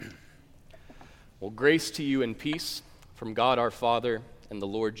Well, grace to you and peace from God our Father and the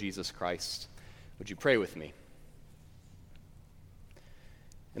Lord Jesus Christ. Would you pray with me?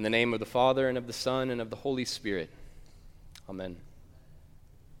 In the name of the Father, and of the Son, and of the Holy Spirit. Amen.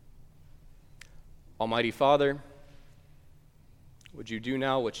 Almighty Father, would you do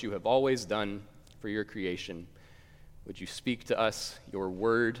now what you have always done for your creation? Would you speak to us your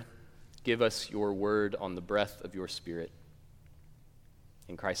word? Give us your word on the breath of your Spirit.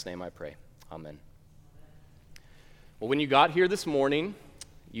 In Christ's name I pray. Amen. Well, when you got here this morning,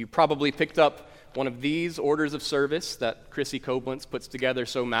 you probably picked up one of these orders of service that Chrissy Koblentz puts together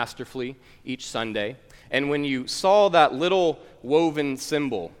so masterfully each Sunday. And when you saw that little woven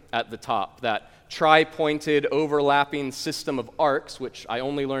symbol at the top, that tri-pointed overlapping system of arcs, which I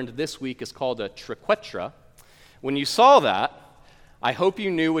only learned this week is called a triquetra, when you saw that, I hope you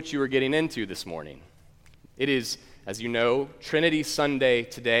knew what you were getting into this morning. It is, as you know, Trinity Sunday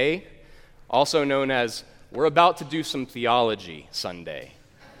today, also known as we're about to do some theology Sunday.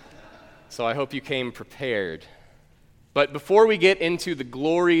 So I hope you came prepared. But before we get into the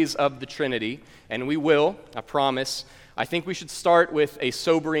glories of the Trinity, and we will, I promise, I think we should start with a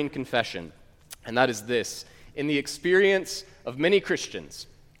sobering confession, and that is this. In the experience of many Christians,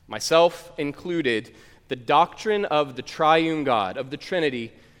 myself included, the doctrine of the triune God, of the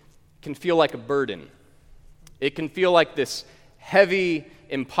Trinity, can feel like a burden. It can feel like this heavy,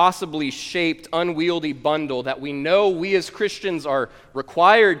 impossibly shaped, unwieldy bundle that we know we as Christians are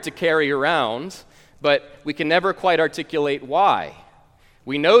required to carry around, but we can never quite articulate why.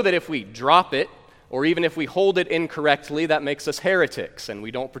 We know that if we drop it, or even if we hold it incorrectly, that makes us heretics, and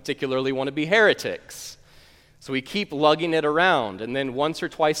we don't particularly want to be heretics. So we keep lugging it around, and then once or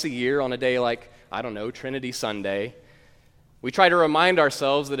twice a year on a day like, I don't know, Trinity Sunday, we try to remind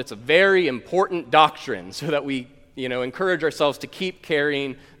ourselves that it's a very important doctrine so that we encourage ourselves to keep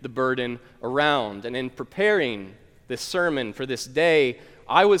carrying the burden around. And in preparing this sermon for this day,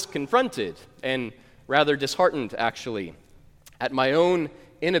 I was confronted and rather disheartened, actually, at my own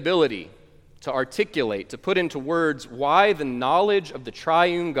inability to articulate, to put into words why the knowledge of the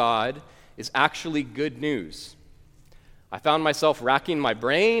triune God is actually good news. I found myself racking my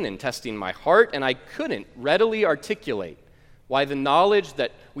brain and testing my heart, and I couldn't readily articulate why the knowledge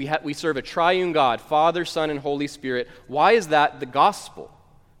that we serve a triune God, Father, Son, and Holy Spirit, why is that the gospel?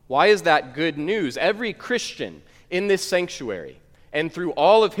 Why is that good news? Every Christian in this sanctuary and through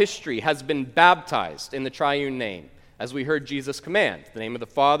all of history has been baptized in the triune name, as we heard Jesus command, the name of the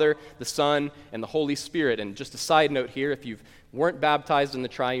Father, the Son, and the Holy Spirit. And just a side note here, if you weren't baptized in the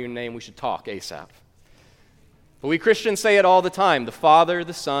triune name, we should talk ASAP. But we Christians say it all the time, the Father,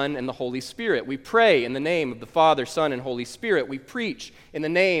 the Son, and the Holy Spirit. We pray in the name of the Father, Son, and Holy Spirit. We preach in the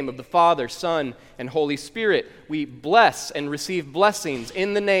name of the Father, Son, and Holy Spirit. We bless and receive blessings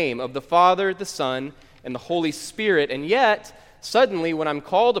in the name of the Father, the Son, and the Holy Spirit. And yet, suddenly, when I'm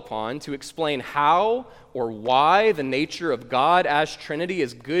called upon to explain how or why the nature of God as Trinity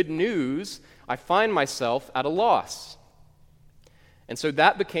is good news, I find myself at a loss. And so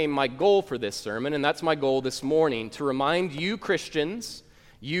that became my goal for this sermon, and that's my goal this morning, to remind you Christians,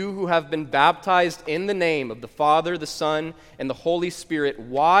 you who have been baptized in the name of the Father, the Son, and the Holy Spirit,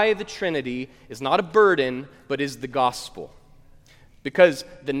 why the Trinity is not a burden, but is the gospel. Because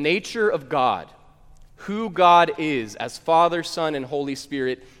the nature of God, who God is as Father, Son, and Holy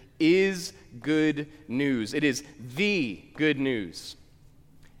Spirit, is good news. It is the good news.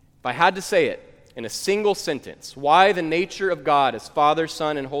 If I had to say it in a single sentence, why the nature of God as Father,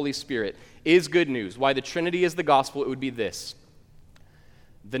 Son, and Holy Spirit is good news, why the Trinity is the gospel, it would be this.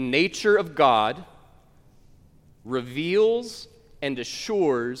 The nature of God reveals and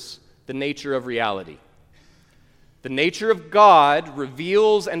assures the nature of reality. The nature of God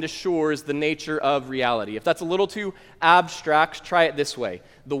reveals and assures the nature of reality. If that's a little too abstract, try it this way.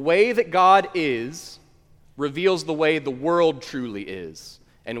 The way that God is reveals the way the world truly is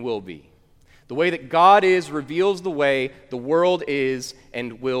and will be. The way that God is reveals the way the world is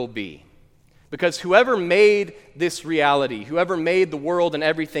and will be. Because whoever made this reality, whoever made the world and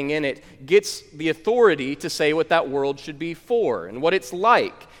everything in it, gets the authority to say what that world should be for and what it's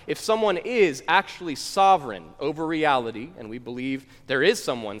like. If someone is actually sovereign over reality, and we believe there is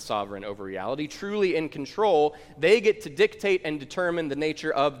someone sovereign over reality, truly in control, they get to dictate and determine the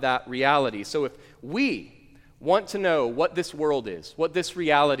nature of that reality. So if we want to know what this world is, what this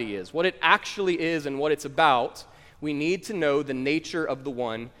reality is, what it actually is and what it's about, we need to know the nature of the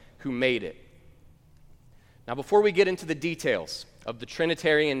one who made it. Now, before we get into the details of the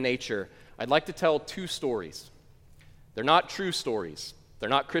Trinitarian nature, I'd like to tell two stories. They're not true stories. They're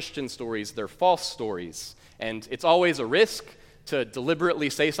not Christian stories. They're false stories. And it's always a risk to deliberately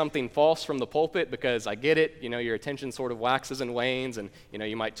say something false from the pulpit because I get it, your attention sort of waxes and wanes, and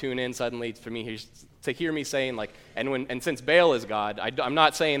you might tune in suddenly for me to hear me saying and since Baal is God, I'm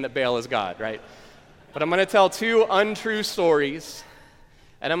not saying that Baal is God, right? But I'm going to tell two untrue stories,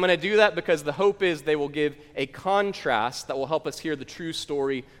 and I'm going to do that because the hope is they will give a contrast that will help us hear the true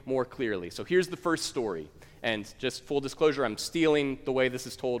story more clearly. So here's the first story. And just full disclosure, I'm stealing the way this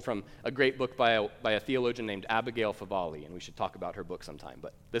is told from a great book by a theologian named Abigail Favali, and we should talk about her book sometime,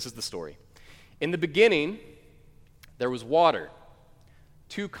 but this is the story. In the beginning, there was water,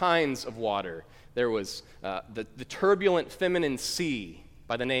 two kinds of water. There was the turbulent feminine sea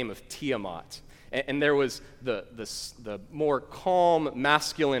by the name of Tiamat, and there was the more calm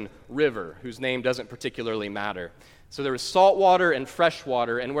masculine river, whose name doesn't particularly matter. So there was salt water and fresh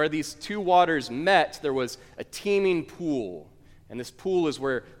water, and where these two waters met, there was a teeming pool. And this pool is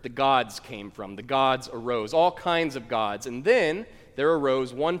where the gods came from. The gods arose, all kinds of gods. And then there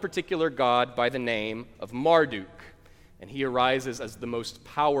arose one particular god by the name of Marduk. And he arises as the most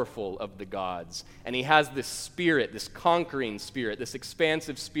powerful of the gods. And he has this spirit, this conquering spirit, this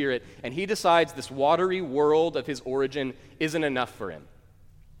expansive spirit. And he decides this watery world of his origin isn't enough for him.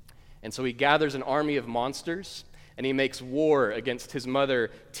 And so he gathers an army of monsters, and he makes war against his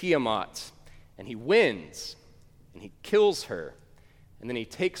mother Tiamat, and he wins, and he kills her, and then he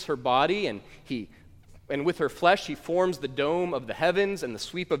takes her body, and with her flesh he forms the dome of the heavens and the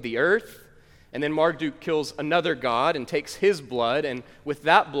sweep of the earth, and then Marduk kills another god and takes his blood, and with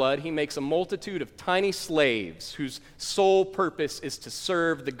that blood he makes a multitude of tiny slaves whose sole purpose is to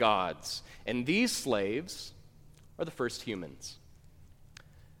serve the gods, and these slaves are the first humans.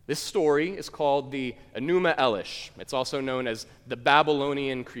 This story is called the Enuma Elish. It's also known as the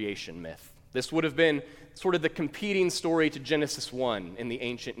Babylonian creation myth. This would have been sort of the competing story to Genesis 1 in the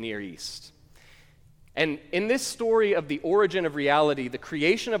ancient Near East. And in this story of the origin of reality, the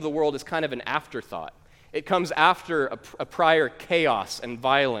creation of the world is kind of an afterthought. It comes after a prior chaos and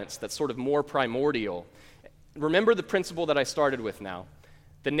violence that's sort of more primordial. Remember the principle that I started with now.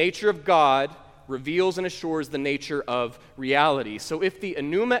 The nature of God reveals and assures the nature of reality. So if the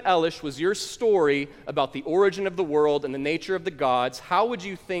Enuma Elish was your story about the origin of the world and the nature of the gods, how would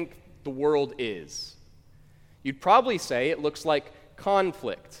you think the world is? You'd probably say it looks like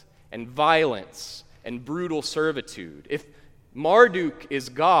conflict and violence and brutal servitude. If Marduk is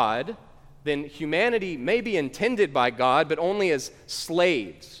God, then humanity may be intended by God, but only as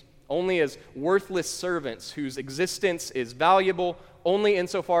slaves, only as worthless servants whose existence is valuable only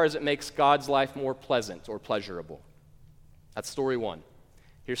insofar as it makes God's life more pleasant or pleasurable. That's story one.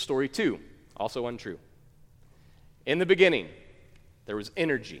 Here's story two, also untrue. In the beginning, there was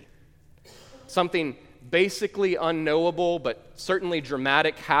energy. Something basically unknowable but certainly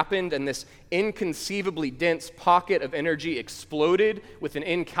dramatic happened, and this inconceivably dense pocket of energy exploded with an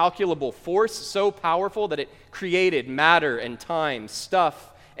incalculable force so powerful that it created matter and time, stuff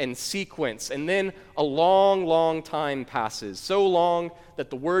and sequence, and then a long, long time passes, so long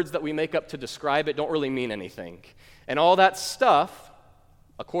that the words that we make up to describe it don't really mean anything. And all that stuff,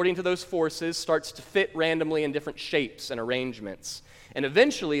 according to those forces, starts to fit randomly in different shapes and arrangements. And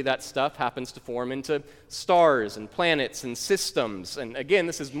eventually that stuff happens to form into stars and planets and systems. And again,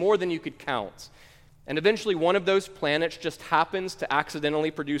 this is more than you could count. And eventually one of those planets just happens to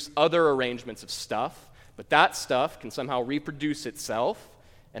accidentally produce other arrangements of stuff, but that stuff can somehow reproduce itself.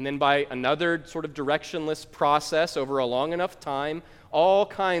 And then by another sort of directionless process over a long enough time, all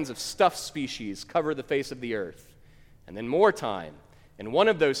kinds of stuff species cover the face of the earth. And then more time. And one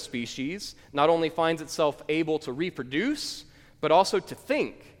of those species not only finds itself able to reproduce, but also to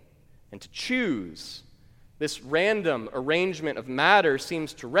think and to choose. This random arrangement of matter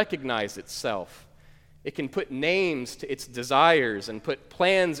seems to recognize itself. It can put names to its desires and put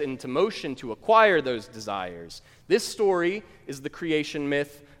plans into motion to acquire those desires. This story is the creation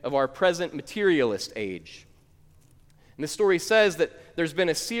myth of our present materialist age. And this story says that there's been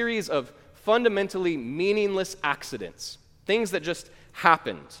a series of fundamentally meaningless accidents, things that just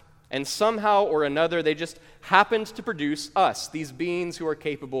happened. And somehow or another, they just happened to produce us, these beings who are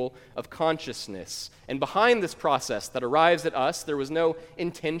capable of consciousness. And behind this process that arrives at us, there was no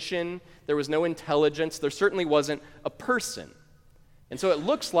intention, there was no intelligence, there certainly wasn't a person. And so it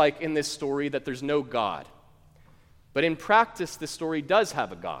looks like in this story that there's no God. But in practice, this story does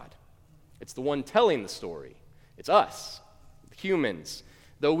have a God. It's the one telling the story. It's us, humans.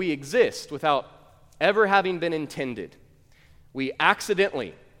 Though we exist without ever having been intended, we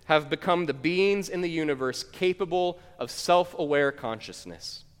accidentally have become the beings in the universe capable of self-aware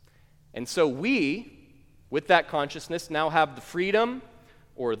consciousness. And so we, with that consciousness, now have the freedom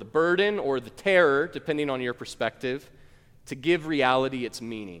or the burden or the terror, depending on your perspective, to give reality its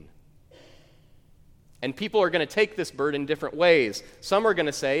meaning. And people are going to take this burden different ways. Some are going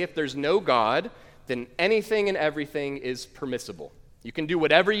to say if there's no God, then anything and everything is permissible. You can do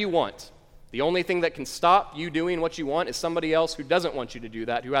whatever you want. The only thing that can stop you doing what you want is somebody else who doesn't want you to do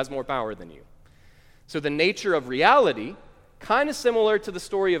that, who has more power than you. So the nature of reality, kind of similar to the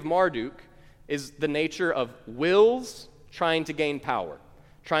story of Marduk, is the nature of wills trying to gain power,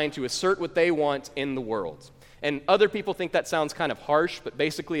 trying to assert what they want in the world. And other people think that sounds kind of harsh, but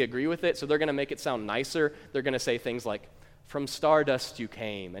basically agree with it, so they're going to make it sound nicer. They're going to say things like, "From stardust you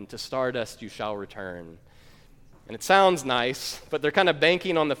came, and to stardust you shall return." And it sounds nice, but they're kind of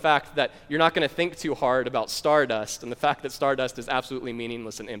banking on the fact that you're not going to think too hard about stardust, and the fact that stardust is absolutely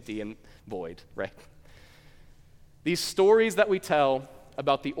meaningless and empty and void, right? These stories that we tell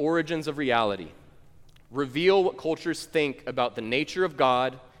about the origins of reality reveal what cultures think about the nature of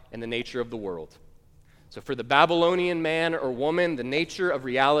God and the nature of the world. So for the Babylonian man or woman, the nature of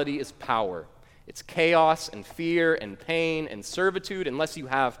reality is power. It's chaos and fear and pain and servitude unless you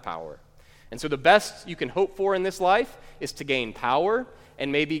have power. And so the best you can hope for in this life is to gain power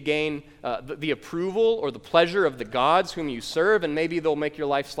and maybe gain the approval or the pleasure of the gods whom you serve, and maybe they'll make your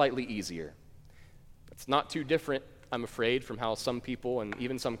life slightly easier. It's not too different, I'm afraid, from how some people and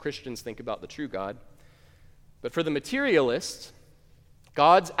even some Christians think about the true God. But for the materialist,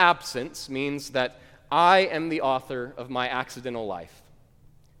 God's absence means that I am the author of my accidental life,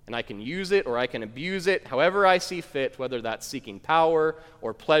 and I can use it or I can abuse it however I see fit, whether that's seeking power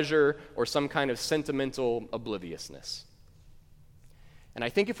or pleasure or some kind of sentimental obliviousness. And I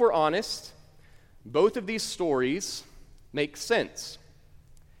think if we're honest, both of these stories make sense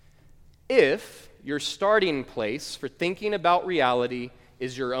if your starting place for thinking about reality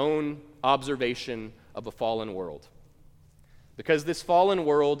is your own observation of a fallen world. Because this fallen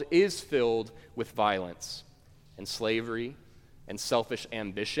world is filled with violence and slavery and selfish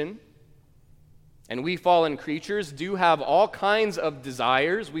ambition. And we fallen creatures do have all kinds of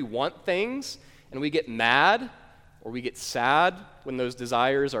desires. We want things, and we get mad or we get sad when those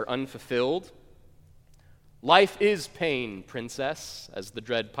desires are unfulfilled. Life is pain, princess, as the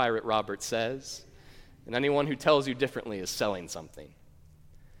dread pirate Robert says. And anyone who tells you differently is selling something.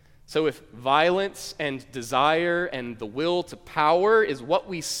 So if violence and desire and the will to power is what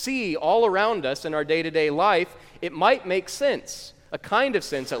we see all around us in our day-to-day life, it might make sense, a kind of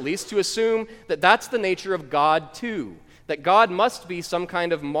sense at least, to assume that that's the nature of God too, that God must be some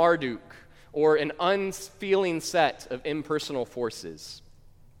kind of Marduk or an unfeeling set of impersonal forces.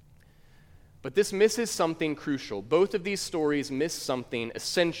 But this misses something crucial. Both of these stories miss something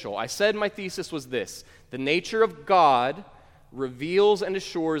essential. I said my thesis was this: the nature of God reveals and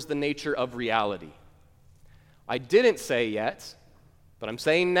assures the nature of reality. I didn't say yet, but I'm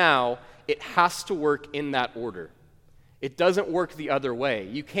saying now, it has to work in that order. It doesn't work the other way.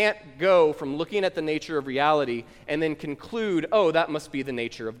 You can't go from looking at the nature of reality and then conclude, oh, that must be the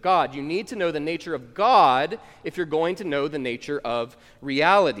nature of God. You need to know the nature of God if you're going to know the nature of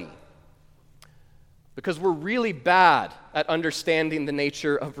reality. Because we're really bad at understanding the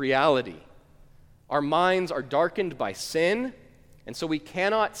nature of reality. Our minds are darkened by sin, and so we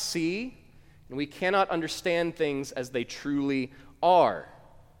cannot see and we cannot understand things as they truly are.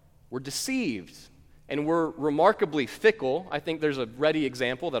 We're deceived, and we're remarkably fickle. I think there's a ready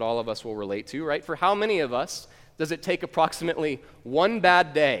example that all of us will relate to, right? For how many of us does it take approximately one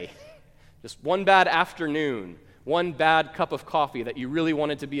bad day, just one bad afternoon, one bad cup of coffee that you really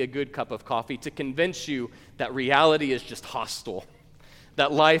wanted to be a good cup of coffee to convince you that reality is just hostile,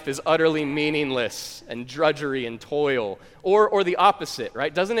 that life is utterly meaningless and drudgery and toil, or the opposite,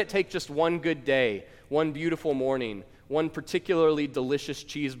 right? Doesn't it take just one good day, one beautiful morning, one particularly delicious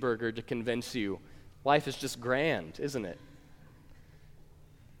cheeseburger to convince you life is just grand, isn't it?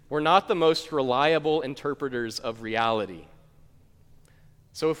 We're not the most reliable interpreters of reality.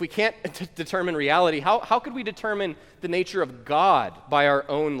 So if we can't determine reality, how could we determine the nature of God by our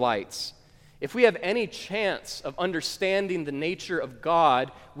own lights? If we have any chance of understanding the nature of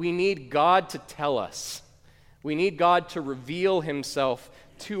God, we need God to tell us. We need God to reveal himself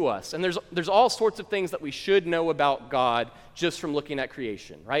to us. And there's all sorts of things that we should know about God just from looking at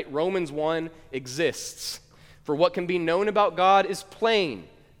creation, right? Romans 1 exists. For what can be known about God is plain.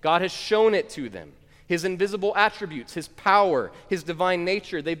 God has shown it to them. His invisible attributes, his power, his divine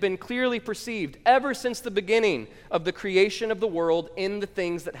nature, they've been clearly perceived ever since the beginning of the creation of the world in the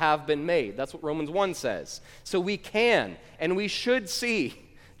things that have been made. That's what Romans 1 says. So we can and we should see,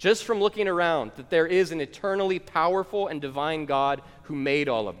 just from looking around, that there is an eternally powerful and divine God who made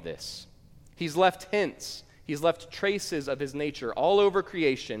all of this. He's left hints, he's left traces of his nature all over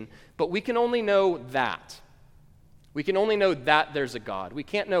creation, but we can only know that. We can only know that there's a God. We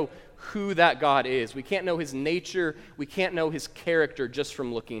can't know who that God is. We can't know his nature. We can't know his character just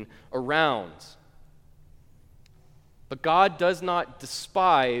from looking around. But God does not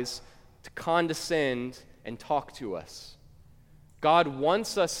despise to condescend and talk to us. God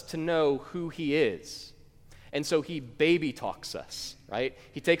wants us to know who he is. And so he baby talks us, right?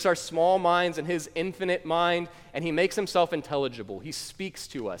 He takes our small minds and his infinite mind, and he makes himself intelligible. He speaks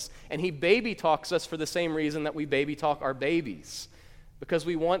to us. And he baby talks us for the same reason that we baby talk our babies, because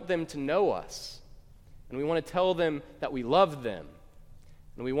we want them to know us. And we want to tell them that we love them.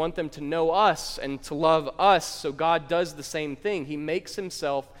 And we want them to know us and to love us. So God does the same thing. He makes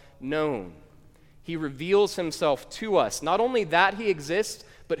himself known. He reveals himself to us. Not only that he exists,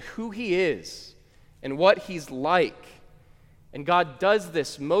 but who he is and what he's like. And God does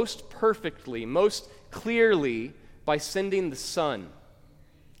this most perfectly, most clearly by sending the Son.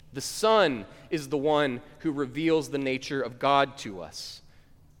 The Son is the one who reveals the nature of God to us.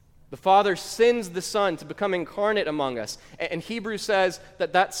 The Father sends the Son to become incarnate among us. And Hebrews says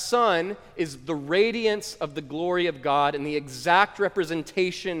that that Son is the radiance of the glory of God and the exact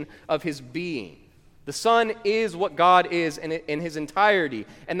representation of his being. The Son is what God is in his entirety.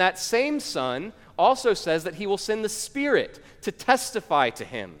 And that same Son also says that he will send the Spirit to testify to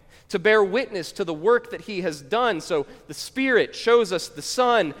him, to bear witness to the work that he has done. So the Spirit shows us the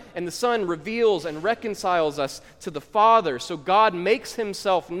Son, and the Son reveals and reconciles us to the Father. So God makes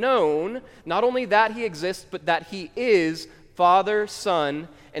himself known, not only that he exists, but that he is Father, Son,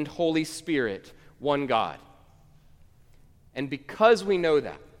 and Holy Spirit, one God. And because we know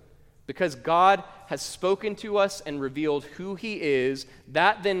that, because God has spoken to us and revealed who he is,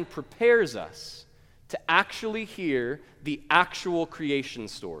 that then prepares us to actually hear the actual creation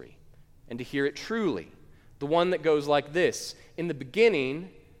story and to hear it truly, the one that goes like this. In the beginning,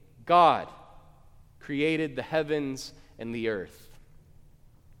 God created the heavens and the earth.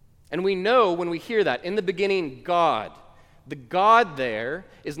 And we know when we hear that, in the beginning, God, the God there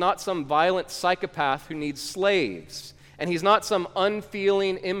is not some violent psychopath who needs slaves. And he's not some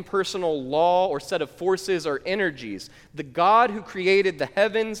unfeeling, impersonal law or set of forces or energies. The God who created the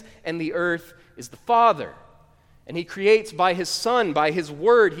heavens and the earth is the Father. And he creates by his Son, by his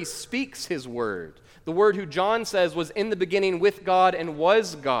word. He speaks his word. The word who John says was in the beginning with God and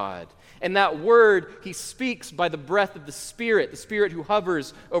was God. And that word he speaks by the breath of the Spirit who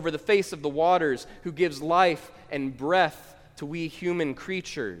hovers over the face of the waters, who gives life and breath to we human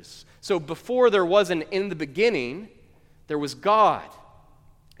creatures. So before there was an in the beginning, there was God,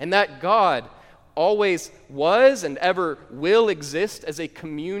 and that God always was and ever will exist as a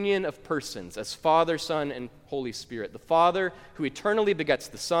communion of persons, as Father, Son, and Holy Spirit. The Father who eternally begets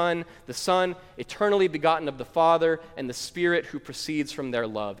the Son eternally begotten of the Father, and the Spirit who proceeds from their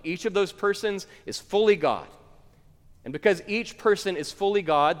love. Each of those persons is fully God. And because each person is fully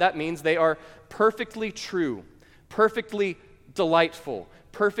God, that means they are perfectly true, perfectly delightful,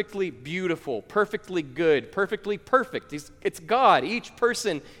 perfectly beautiful, perfectly good, perfectly perfect. It's God. Each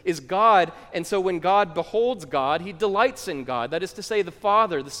person is God. And so when God beholds God, he delights in God. That is to say, the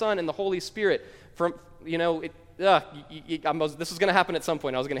Father, the Son, and the Holy Spirit. This is going to happen at some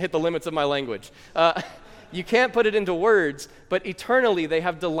point. I was going to hit the limits of my language. You can't put it into words, but eternally they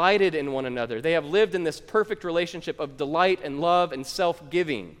have delighted in one another. They have lived in this perfect relationship of delight and love and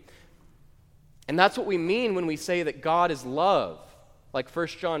self-giving. And that's what we mean when we say that God is love. Like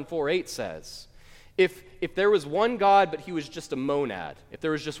 1 John 4:8 says. If there was one God, but he was just a monad, if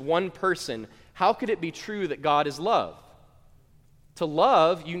there was just one person, how could it be true that God is love? To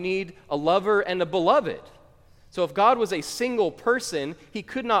love, you need a lover and a beloved. So if God was a single person, he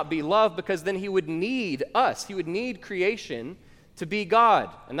could not be love, because then he would need us. He would need creation to be God.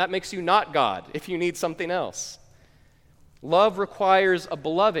 And that makes you not God if you need something else. Love requires a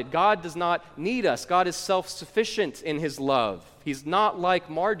beloved. God does not need us. God is self-sufficient in his love. He's not like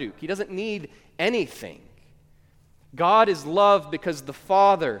Marduk. He doesn't need anything. God is love because the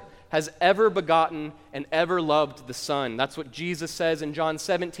Father has ever begotten and ever loved the Son. That's what Jesus says in John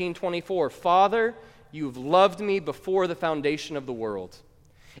 17:24. Father, you've loved me before the foundation of the world.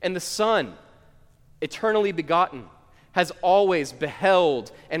 And the Son, eternally begotten, has always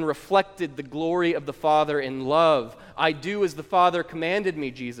beheld and reflected the glory of the Father in love. I do as the Father commanded me,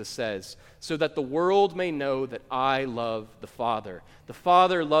 Jesus says, so that the world may know that I love the Father. The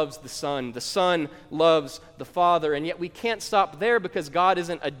Father loves the Son loves the Father, and yet we can't stop there because God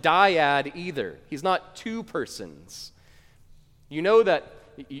isn't a dyad either. He's not two persons. You know that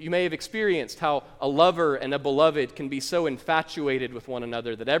you may have experienced how a lover and a beloved can be so infatuated with one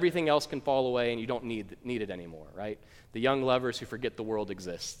another that everything else can fall away and you don't need it anymore, right? The young lovers who forget the world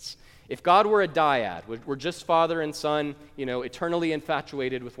exists. If God were a dyad, we're just father and son, eternally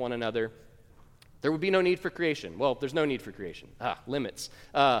infatuated with one another, there would be no need for creation. Well, there's no need for creation. Limits.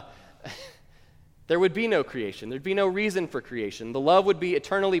 There would be no creation. There'd be no reason for creation. The love would be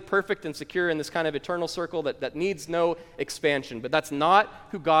eternally perfect and secure in this kind of eternal circle that needs no expansion. But that's not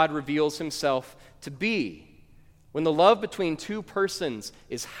who God reveals himself to be. When the love between two persons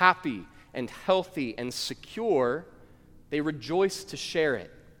is happy and healthy and secure, they rejoice to share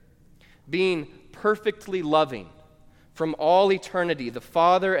it. Being perfectly loving, from all eternity, the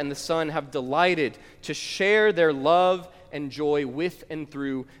Father and the Son have delighted to share their love and joy with and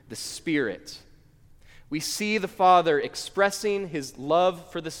through the Spirit. We see the Father expressing his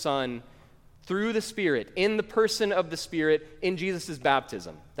love for the Son through the Spirit, in the person of the Spirit, in Jesus'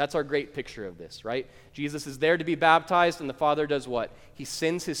 baptism. That's our great picture of this, right? Jesus is there to be baptized, and the Father does what? He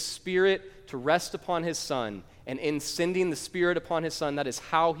sends his Spirit to rest upon his Son, and in sending the Spirit upon his Son, that is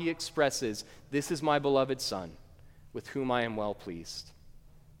how he expresses, "This is my beloved Son, with whom I am well pleased."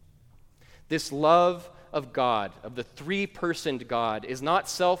 This love of God, of the three-personed God, is not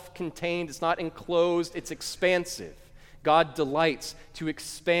self-contained, it's not enclosed, it's expansive. God delights to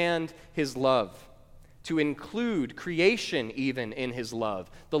expand his love, to include creation even in his love.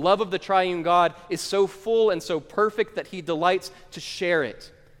 The love of the triune God is so full and so perfect that he delights to share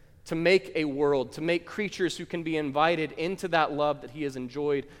it, to make a world, to make creatures who can be invited into that love that he has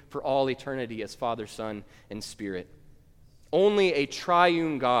enjoyed for all eternity as Father, Son, and Spirit. Only a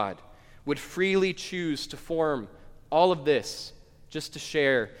triune God would freely choose to form all of this just to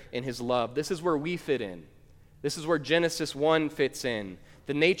share in his love. This is where we fit in. This is where Genesis 1 fits in.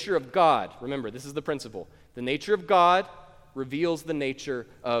 The nature of God, remember, this is the principle. The nature of God reveals the nature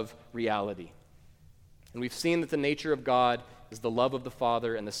of reality. And we've seen that the nature of God is the love of the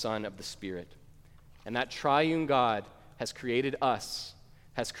Father and the Son of the Spirit. And that triune God has created us,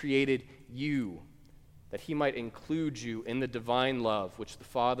 has created you, that he might include you in the divine love which the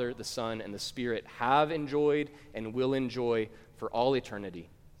Father, the Son, and the Spirit have enjoyed and will enjoy for all eternity.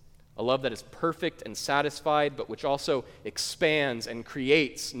 A love that is perfect and satisfied, but which also expands and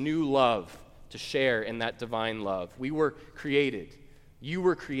creates new love to share in that divine love. We were created, you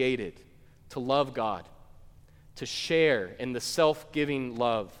were created to love God, to share in the self-giving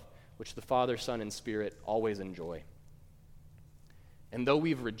love which the Father, Son, and Spirit always enjoy. And though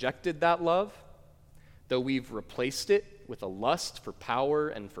we've rejected that love, though we've replaced it with a lust for power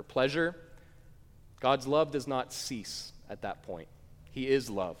and for pleasure, God's love does not cease at that point. He is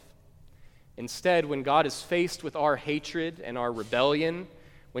love. Instead, when God is faced with our hatred and our rebellion,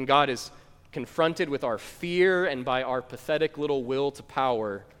 when God is confronted with our fear and by our pathetic little will to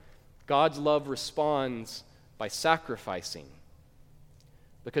power, God's love responds by sacrificing.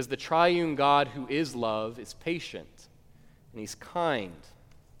 Because the triune God who is love is patient and he's kind.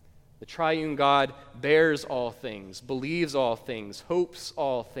 The triune God bears all things, believes all things, hopes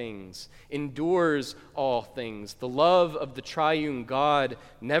all things, endures all things. The love of the triune God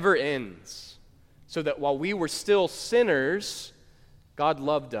never ends, so that while we were still sinners, God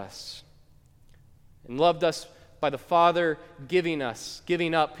loved us. And loved us by the Father giving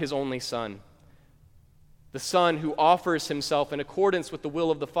up his only Son. The Son who offers himself in accordance with the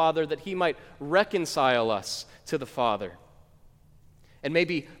will of the Father that he might reconcile us to the Father, and may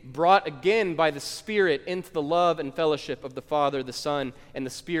be brought again by the Spirit into the love and fellowship of the Father, the Son, and the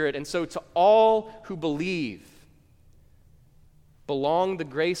Spirit. And so to all who believe belong the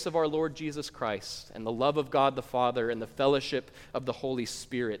grace of our Lord Jesus Christ and the love of God the Father and the fellowship of the Holy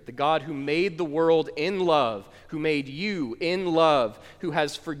Spirit, the God who made the world in love, who made you in love, who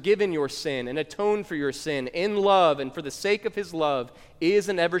has forgiven your sin and atoned for your sin in love and for the sake of his love, is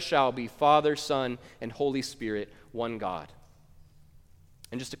and ever shall be Father, Son, and Holy Spirit, one God.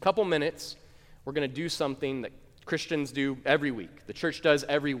 In just a couple minutes, we're going to do something that Christians do every week. The church does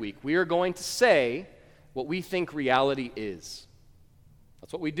every week. We are going to say what we think reality is.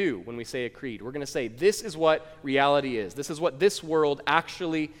 That's what we do when we say a creed. We're going to say, this is what reality is. This is what this world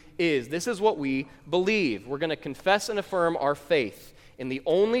actually is. This is what we believe. We're going to confess and affirm our faith in the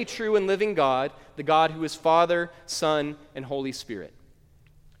only true and living God, the God who is Father, Son, and Holy Spirit.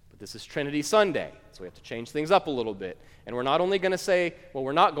 But this is Trinity Sunday, so we have to change things up a little bit. And we're not only going to say,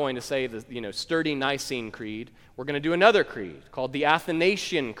 we're not going to say the sturdy Nicene Creed. We're going to do another creed called the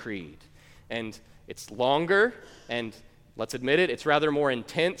Athanasian Creed. And it's longer, and let's admit it, it's rather more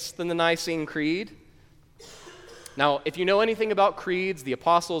intense than the Nicene Creed. Now, if you know anything about creeds, the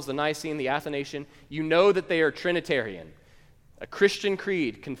Apostles, the Nicene, the Athanasian, you know that they are Trinitarian. A Christian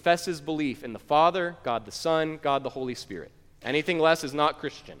creed confesses belief in the Father, God the Son, God the Holy Spirit. Anything less is not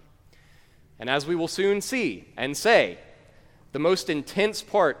Christian. And as we will soon see and say, The most intense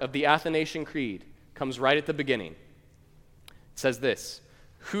part of the Athanasian Creed comes right at the beginning. It says this: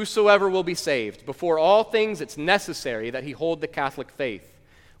 "Whosoever will be saved, before all things it's necessary that he hold the Catholic faith,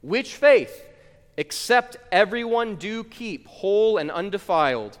 which faith, except everyone do keep whole and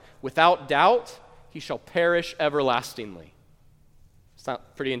undefiled, without doubt, he shall perish everlastingly." It's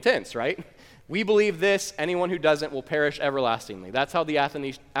not pretty intense, right? We believe this, anyone who doesn't will perish everlastingly. That's how the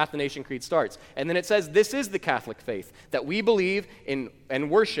Athanasian Creed starts. And then it says, this is the Catholic faith, that we believe in and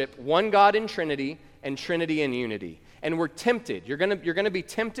worship one God in Trinity and Trinity in unity. And we're tempted, you're gonna be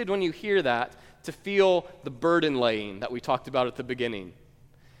tempted when you hear that to feel the burden laying that we talked about at the beginning.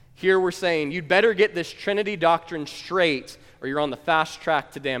 Here we're saying, you'd better get this Trinity doctrine straight or you're on the fast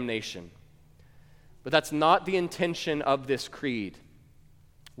track to damnation. But that's not the intention of this creed.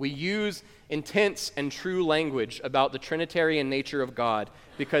 We use intense and true language about the Trinitarian nature of God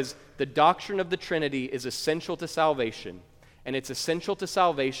because the doctrine of the Trinity is essential to salvation, and it's essential to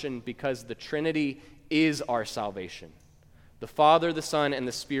salvation because the Trinity is our salvation. The Father, the Son, and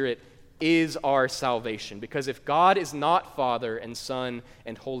the Spirit is our salvation, because if God is not Father and Son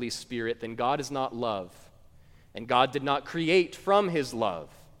and Holy Spirit, then God is not love, and God did not create from His love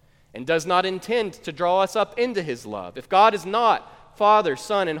and does not intend to draw us up into His love. If God is not Father,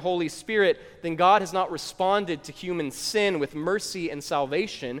 Son, and Holy Spirit, then God has not responded to human sin with mercy and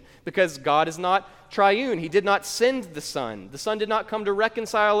salvation because God is not triune. He did not send the Son. The Son did not come to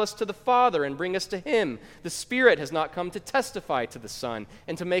reconcile us to the Father and bring us to Him. The Spirit has not come to testify to the Son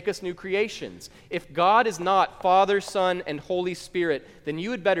and to make us new creations. If God is not Father, Son, and Holy Spirit, then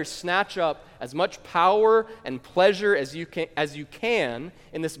you had better snatch up as much power and pleasure as you can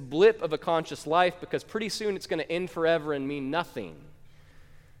in this blip of a conscious life, because pretty soon it's going to end forever and mean nothing.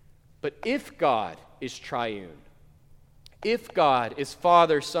 But if God is triune, if God is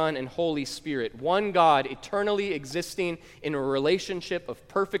Father, Son, and Holy Spirit, one God eternally existing in a relationship of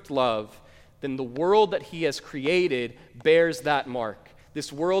perfect love, then the world that He has created bears that mark.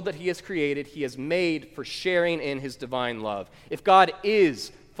 This world that He has created, He has made for sharing in His divine love. If God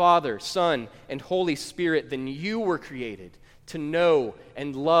is Father, Son, and Holy Spirit, then you were created to know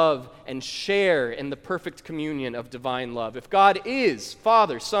and love and share in the perfect communion of divine love. If God is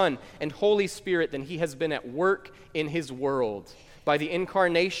Father, Son, and Holy Spirit, then He has been at work in His world by the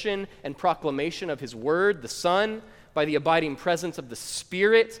incarnation and proclamation of His Word, the Son, by the abiding presence of the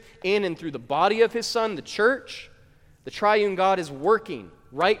Spirit in and through the body of His Son, the church. The triune God is working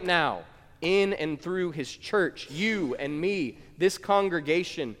right now in and through His church, you and me, this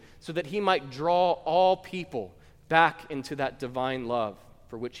congregation, so that He might draw all people back into that divine love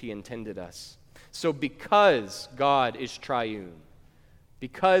for which He intended us. So because God is triune,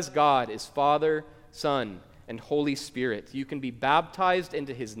 because God is Father, Son, and Holy Spirit, you can be baptized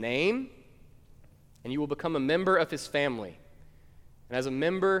into His name, and you will become a member of His family. And as a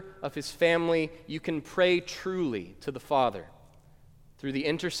member of His family, you can pray truly to the Father through the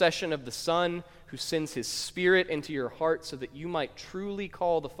intercession of the Son, who sends His Spirit into your heart so that you might truly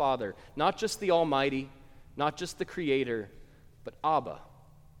call the Father, not just the Almighty, not just the Creator, but Abba,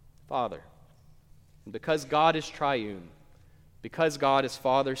 Father. And because God is triune, because God is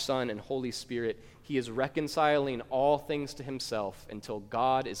Father, Son, and Holy Spirit, He is reconciling all things to Himself until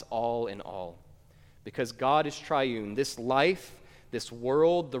God is all in all. Because God is triune, this life, this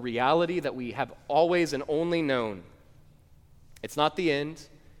world, the reality that we have always and only known, it's not the end,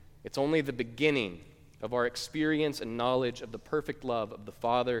 it's only the beginning of our experience and knowledge of the perfect love of the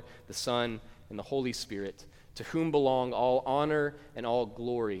Father, the Son, and the Holy Spirit, to whom belong all honor and all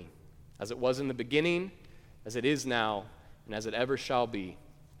glory, as it was in the beginning, as it is now, and as it ever shall be,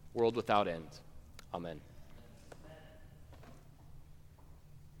 world without end. Amen.